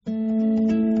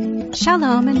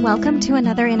Shalom and welcome to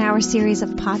another in our series of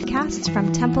podcasts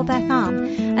from Temple Beth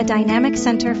Am, a dynamic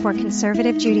center for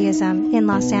conservative Judaism in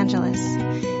Los Angeles.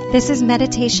 This is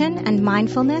Meditation and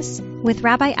Mindfulness with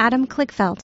Rabbi Adam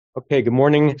Kligfeld. Okay, good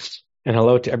morning and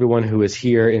hello to everyone who is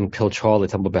here in Pilch Hall at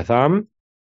Temple Beth Am.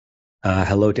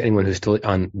 Hello to anyone who's still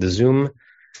on the Zoom.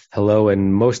 Hello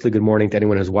and mostly good morning to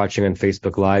anyone who's watching on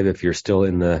Facebook Live if you're still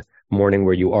in the morning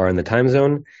where you are in the time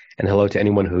zone. And hello to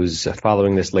anyone who's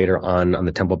following this later on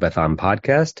the Temple Beth Am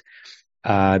podcast.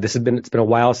 It's been a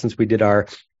while since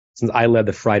I led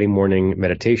the Friday morning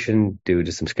meditation due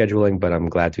to some scheduling, but I'm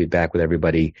glad to be back with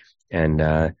everybody. And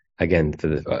again,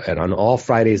 and on all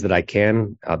Fridays that I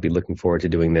can, I'll be looking forward to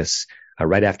doing this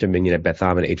right after Minyan at Beth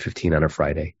Am at 8:15 on a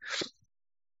Friday.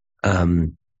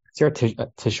 Is there a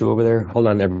tissue over there? Hold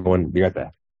on, everyone. Be right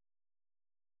back.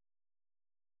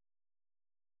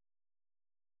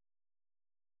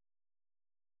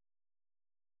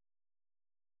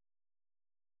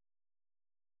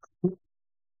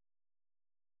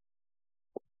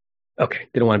 Okay,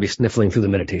 didn't want to be sniffling through the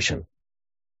meditation.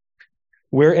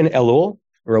 We're in Elul,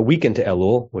 or a week into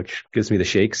Elul, which gives me the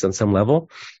shakes on some level.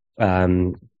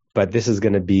 But this is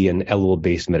going to be an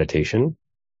Elul-based meditation.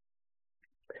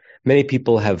 Many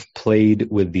people have played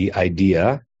with the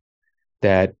idea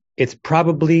that it's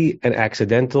probably an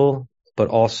accidental, but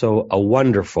also a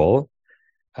wonderful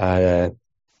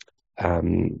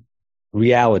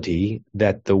reality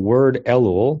that the word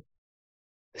Elul,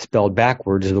 spelled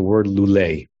backwards, is the word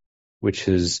lulei, which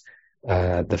is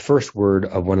the first word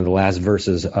of one of the last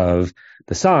verses of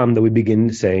the psalm that we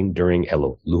begin saying during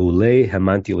Elul. Lulei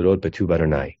hamanti l'rod b'tuv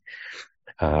Adonai.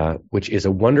 Which is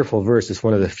a wonderful verse. It's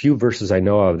one of the few verses I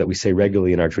know of that we say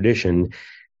regularly in our tradition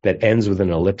that ends with an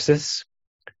ellipsis.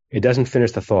 It doesn't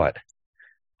finish the thought.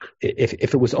 If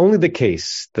it was only the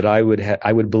case that I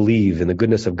would believe in the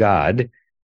goodness of God,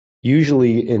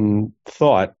 usually in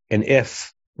thought, an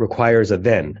if requires a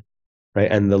then,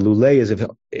 right? And the lulei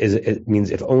it means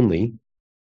if only,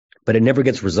 but it never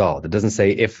gets resolved. It doesn't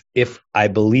say if I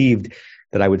believed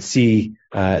that I would see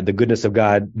the goodness of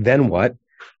God, then what?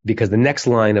 Because the next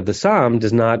line of the psalm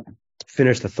does not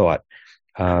finish the thought.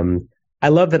 I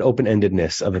love that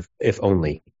open-endedness of if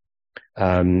only.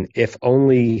 If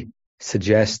only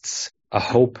suggests a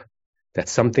hope that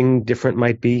something different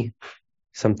might be,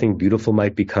 something beautiful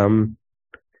might become,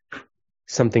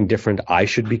 something different I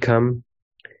should become,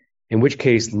 in which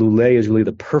case lulei is really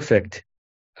the perfect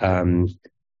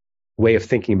way of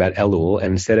thinking about Elul,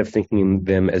 and instead of thinking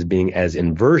them as being as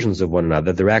inversions of one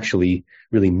another, they're actually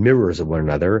really mirrors of one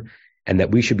another, and that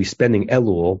we should be spending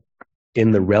Elul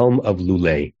in the realm of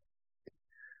lulei.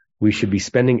 We should be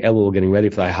spending Elul getting ready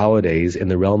for the holidays in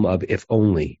the realm of if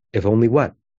only. If only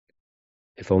what?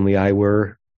 If only I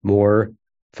were more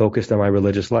focused on my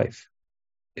religious life.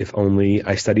 If only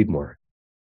I studied more.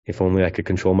 If only I could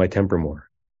control my temper more.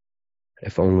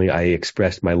 If only I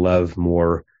expressed my love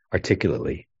more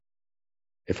articulately.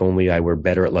 If only I were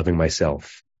better at loving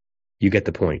myself. You get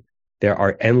the point. There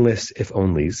are endless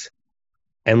if-onlys,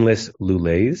 endless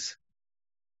luleis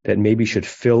that maybe should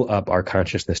fill up our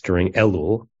consciousness during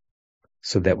Elul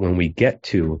so that when we get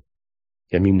to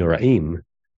Yamim Noraim,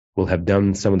 we'll have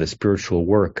done some of the spiritual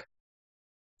work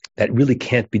that really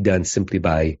can't be done simply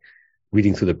by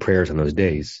reading through the prayers on those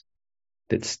days.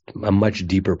 That's a much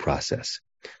deeper process.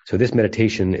 So this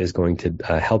meditation is going to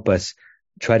help us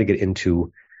try to get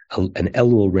into an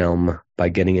Elul realm by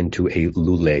getting into a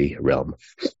lulei realm.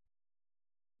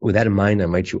 With that in mind, I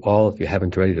invite you all, if you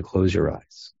haven't already, to close your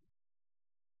eyes.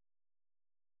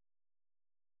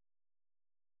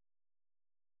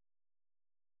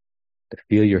 To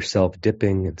feel yourself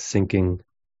dipping and sinking,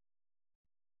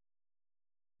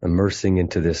 immersing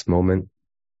into this moment,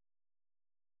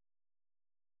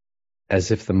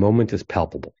 as if the moment is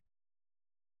palpable,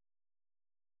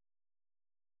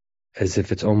 as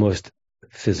if it's almost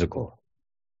physical.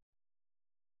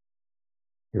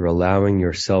 You're allowing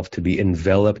yourself to be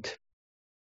enveloped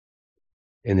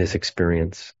in this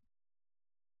experience.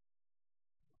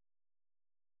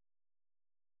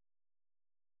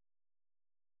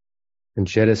 And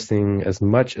jettisoning as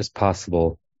much as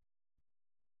possible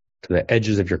to the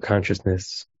edges of your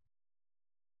consciousness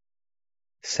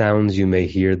sounds you may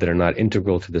hear that are not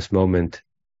integral to this moment,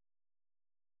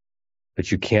 but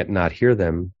you can't not hear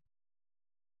them.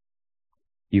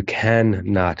 You can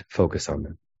not focus on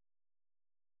them.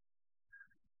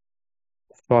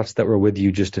 Thoughts that were with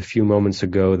you just a few moments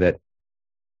ago that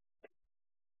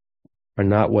are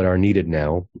not what are needed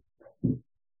now,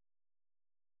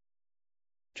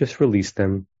 just release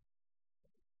them,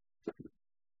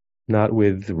 not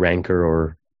with rancor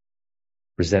or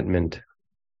resentment,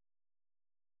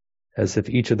 as if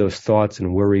each of those thoughts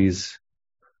and worries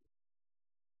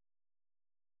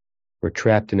were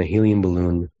trapped in a helium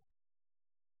balloon,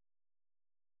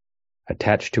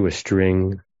 attached to a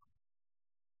string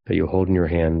that you hold in your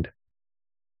hand,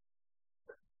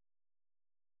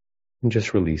 and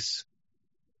just release,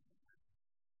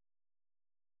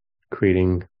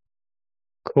 creating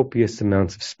copious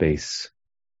amounts of space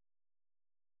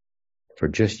for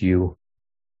just you,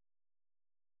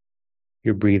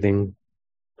 your breathing,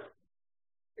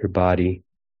 your body,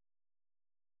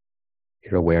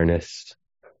 your awareness,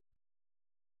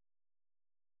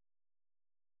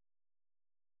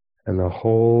 and the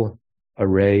whole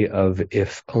array of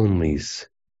if-onlys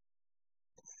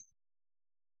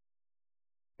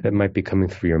that might be coming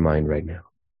through your mind right now.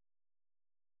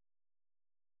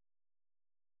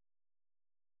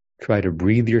 Try to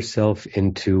breathe yourself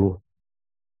into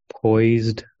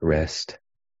poised rest.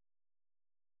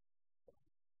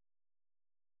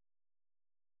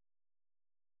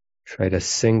 Try to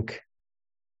sink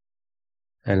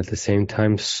and at the same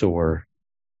time soar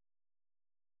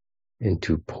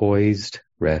into poised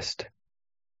rest,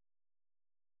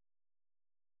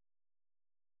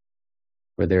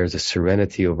 where there is a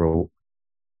serenity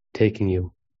overtaking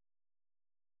you,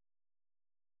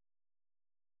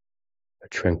 a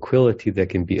tranquility that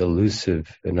can be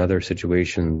elusive in other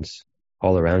situations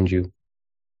all around you,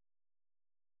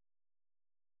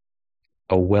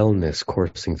 a wellness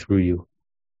coursing through you,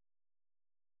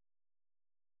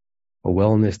 a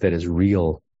wellness that is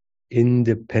real,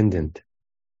 independent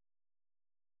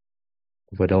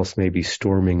of what else may be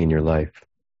storming in your life.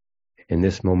 In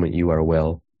this moment, you are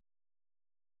well,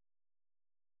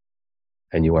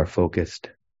 and you are focused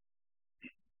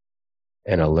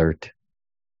and alert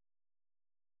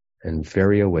and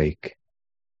very awake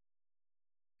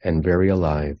and very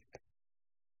alive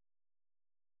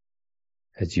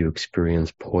as you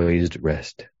experience poised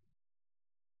rest.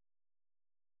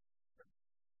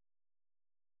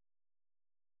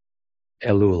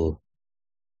 Elul,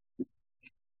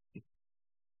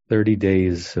 30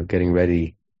 days of getting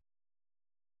ready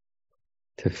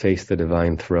to face the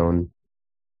divine throne,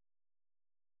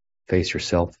 face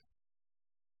yourself,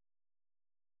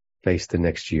 face the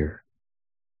next year.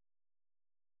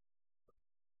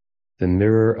 The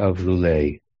mirror of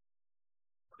Lulay.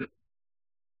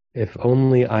 If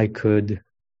only I could,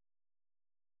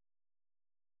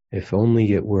 if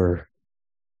only it were,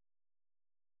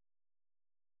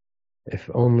 if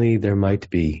only there might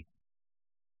be.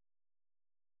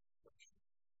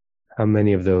 How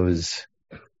many of those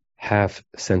half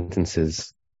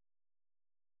sentences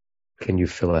can you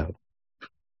fill out?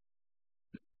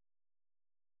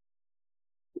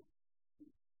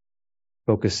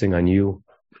 Focusing on you,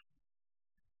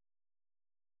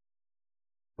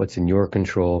 what's in your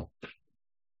control.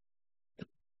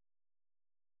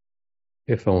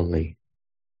 If only.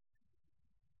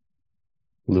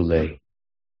 Lulay.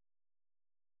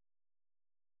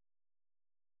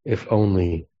 If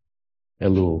only.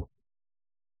 Elul.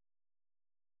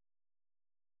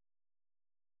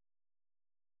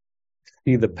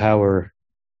 See the power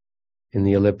in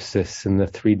the ellipsis and the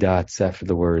 3 dots after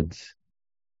the words,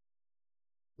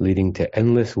 leading to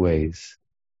endless ways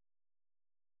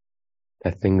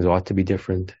that things ought to be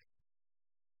different,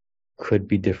 could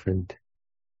be different,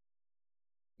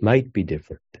 might be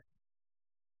different.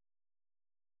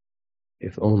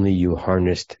 If only you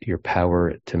harnessed your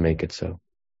power to make it so.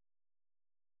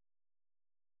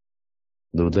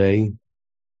 Lulay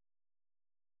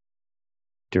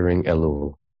during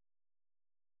Elul.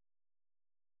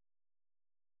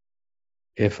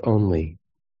 If only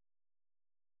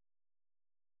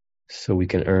so we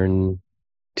can earn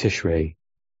Tishrei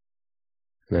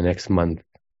in the next month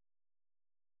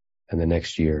and the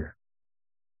next year.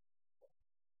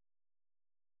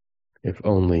 If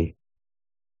only.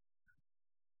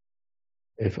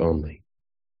 If only.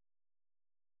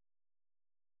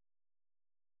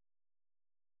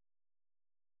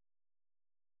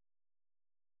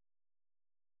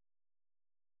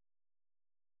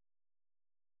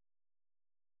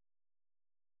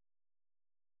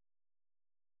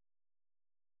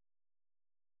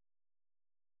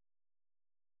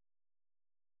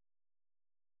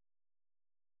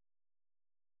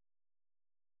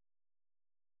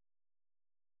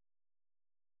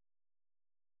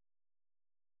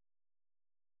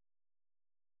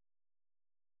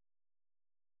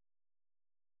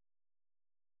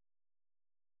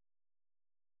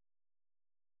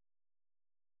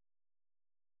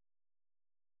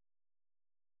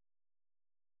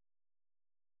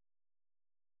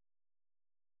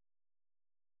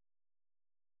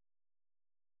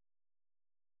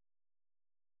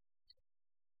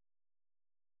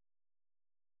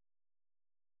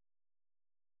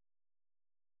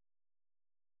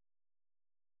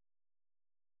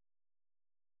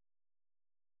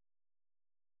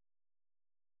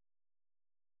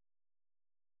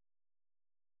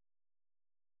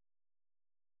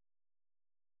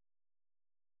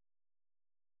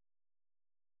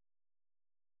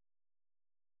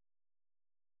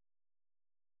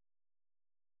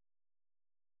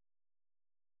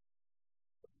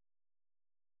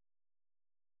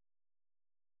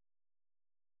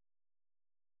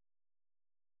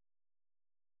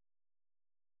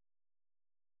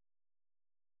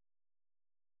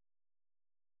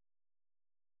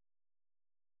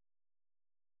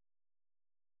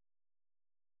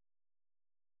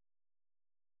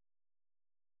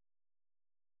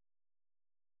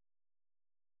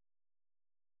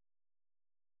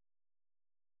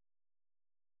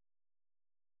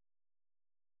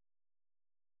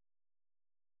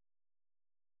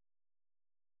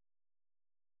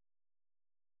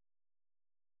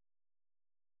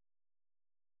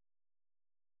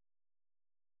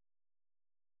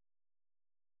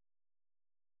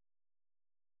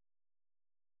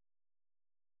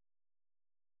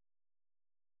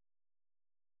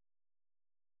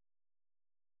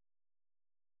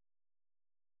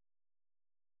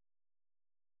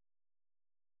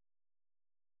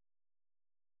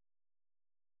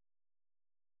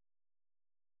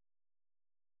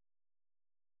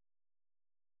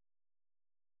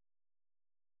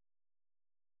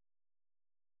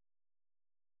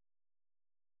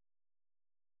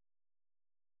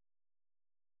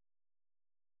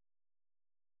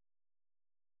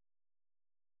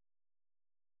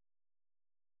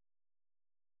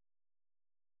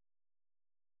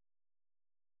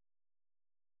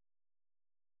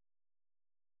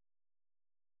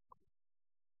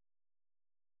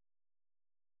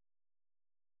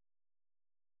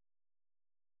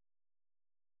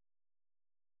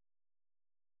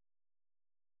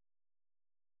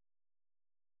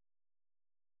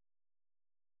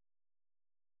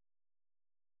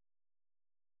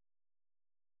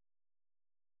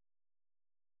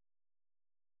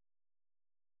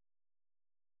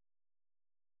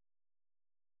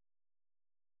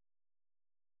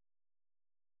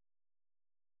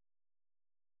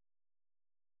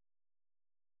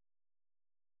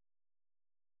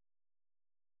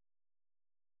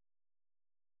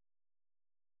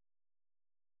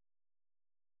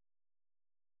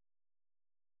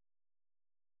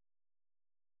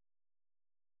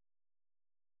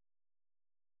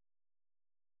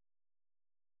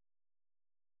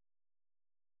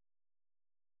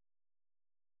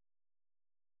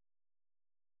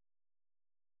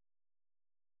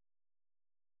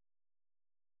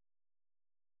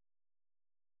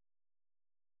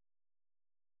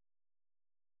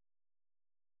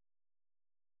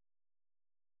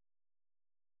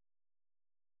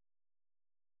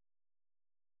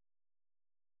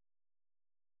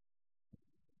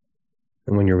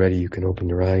 And when you're ready, you can open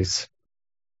your eyes.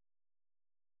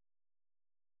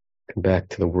 Come back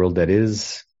to the world that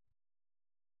is,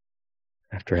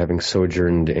 after having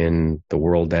sojourned in the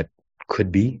world that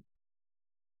could be.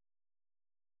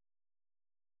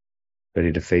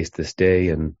 Ready to face this day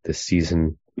and this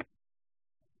season,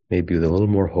 maybe with a little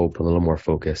more hope, a little more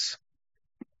focus.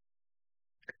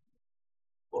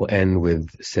 We'll end with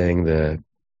saying the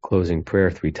closing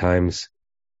prayer 3 times.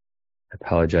 I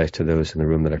apologize to those in the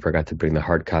room that I forgot to bring the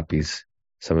hard copies.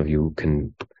 Some of you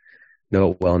can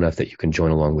know it well enough that you can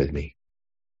join along with me.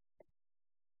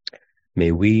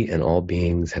 May we and all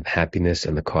beings have happiness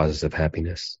and the causes of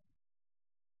happiness.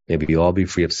 May we all be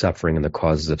free of suffering and the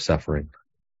causes of suffering.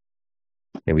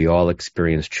 May we all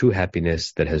experience true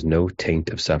happiness that has no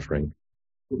taint of suffering.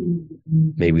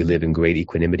 May we live in great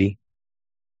equanimity,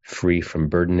 free from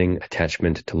burdening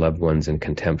attachment to loved ones and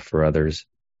contempt for others,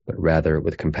 but rather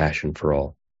with compassion for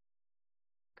all.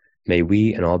 May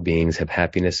we and all beings have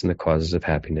happiness and the causes of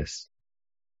happiness.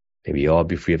 May we all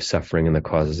be free of suffering and the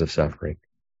causes of suffering.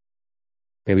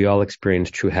 May we all experience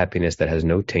true happiness that has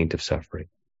no taint of suffering.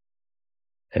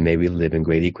 And may we live in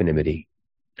great equanimity,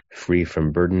 free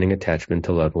from burdening attachment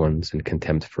to loved ones and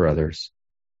contempt for others,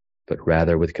 but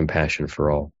rather with compassion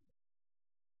for all.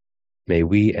 May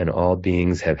we and all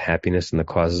beings have happiness and the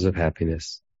causes of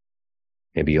happiness.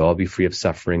 May we all be free of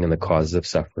suffering and the causes of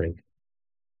suffering.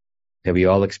 May we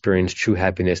all experience true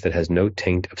happiness that has no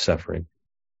taint of suffering.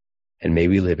 And may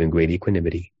we live in great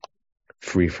equanimity,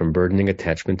 free from burdening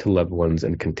attachment to loved ones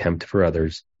and contempt for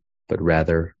others, but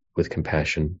rather with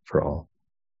compassion for all.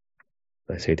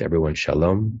 I say to everyone,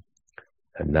 Shalom,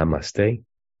 and Namaste,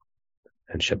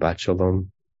 and Shabbat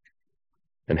Shalom,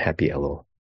 and Happy Elul.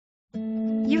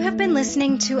 You have been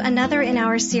listening to another in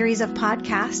our series of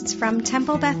podcasts from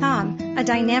Temple Beth Am, a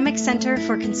dynamic center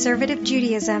for conservative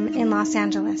Judaism in Los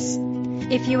Angeles.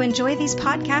 If you enjoy these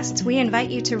podcasts, we invite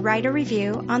you to write a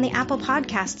review on the Apple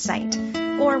Podcast site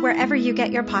or wherever you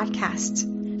get your podcasts.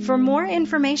 For more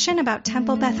information about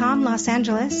Temple Beth Am Los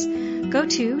Angeles, go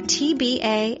to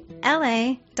tbala.org.